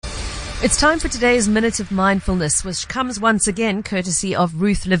It's time for today's Minute of Mindfulness, which comes once again courtesy of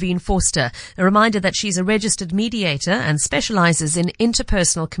Ruth Levin-Vorster. A reminder that she's a registered mediator and specializes in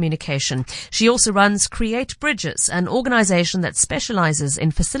interpersonal communication. She also runs Create Bridges, an organization that specializes in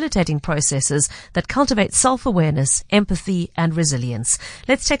facilitating processes that cultivate self-awareness, empathy, and resilience.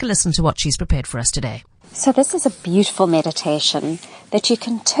 Let's take a listen to what she's prepared for us today. So this is a beautiful meditation that you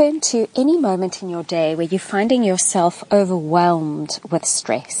can turn to any moment in your day where you're finding yourself overwhelmed with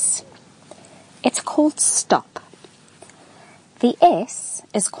stress. It's called stop. The S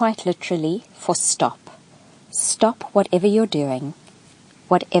is quite literally for stop. Stop whatever you're doing,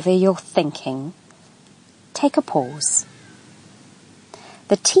 whatever you're thinking. Take a pause.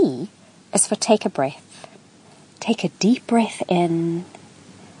 The T is for take a breath. Take a deep breath in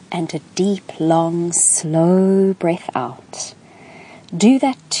and a deep, long, slow breath out. Do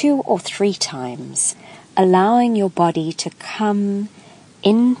that 2 or 3 times, allowing your body to come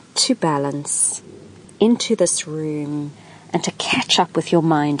into balance, into this room, and to catch up with your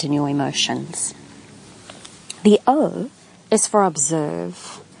mind and your emotions. The O is for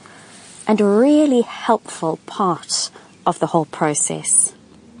observe, and a really helpful part of the whole process.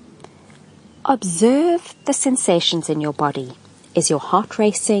 Observe the sensations in your body. Is your heart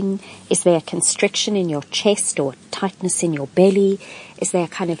racing? Is there a constriction in your chest or tightness in your belly? Is there a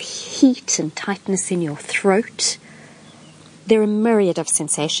kind of heat and tightness in your throat? There are a myriad of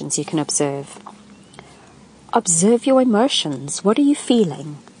sensations you can observe. Observe your emotions. What are you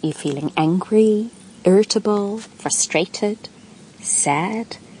feeling? Are you feeling angry, irritable, frustrated,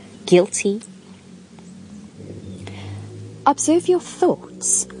 sad, guilty? Observe your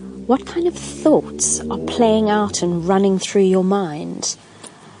thoughts. What kind of thoughts are playing out and running through your mind?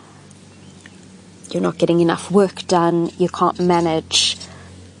 You're not getting enough work done. You can't manage,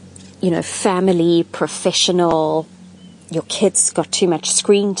 family, professional. Your kids got too much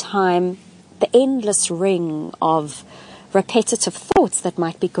screen time. The endless ring of repetitive thoughts that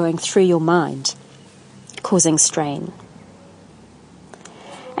might be going through your mind, causing strain.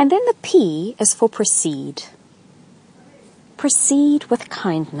 And then the P is for proceed. Proceed with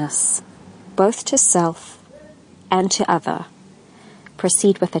kindness, both to self and to other.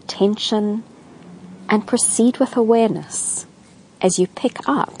 Proceed with attention and proceed with awareness as you pick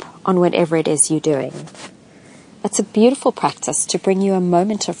up on whatever it is you're doing. It's a beautiful practice to bring you a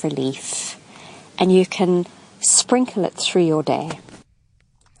moment of relief, and you can sprinkle it through your day.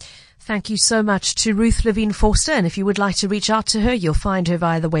 Thank you so much to Ruth Levin-Vorster, and if you would like to reach out to her, you'll find her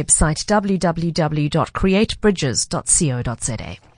via the website www.createbridges.co.za.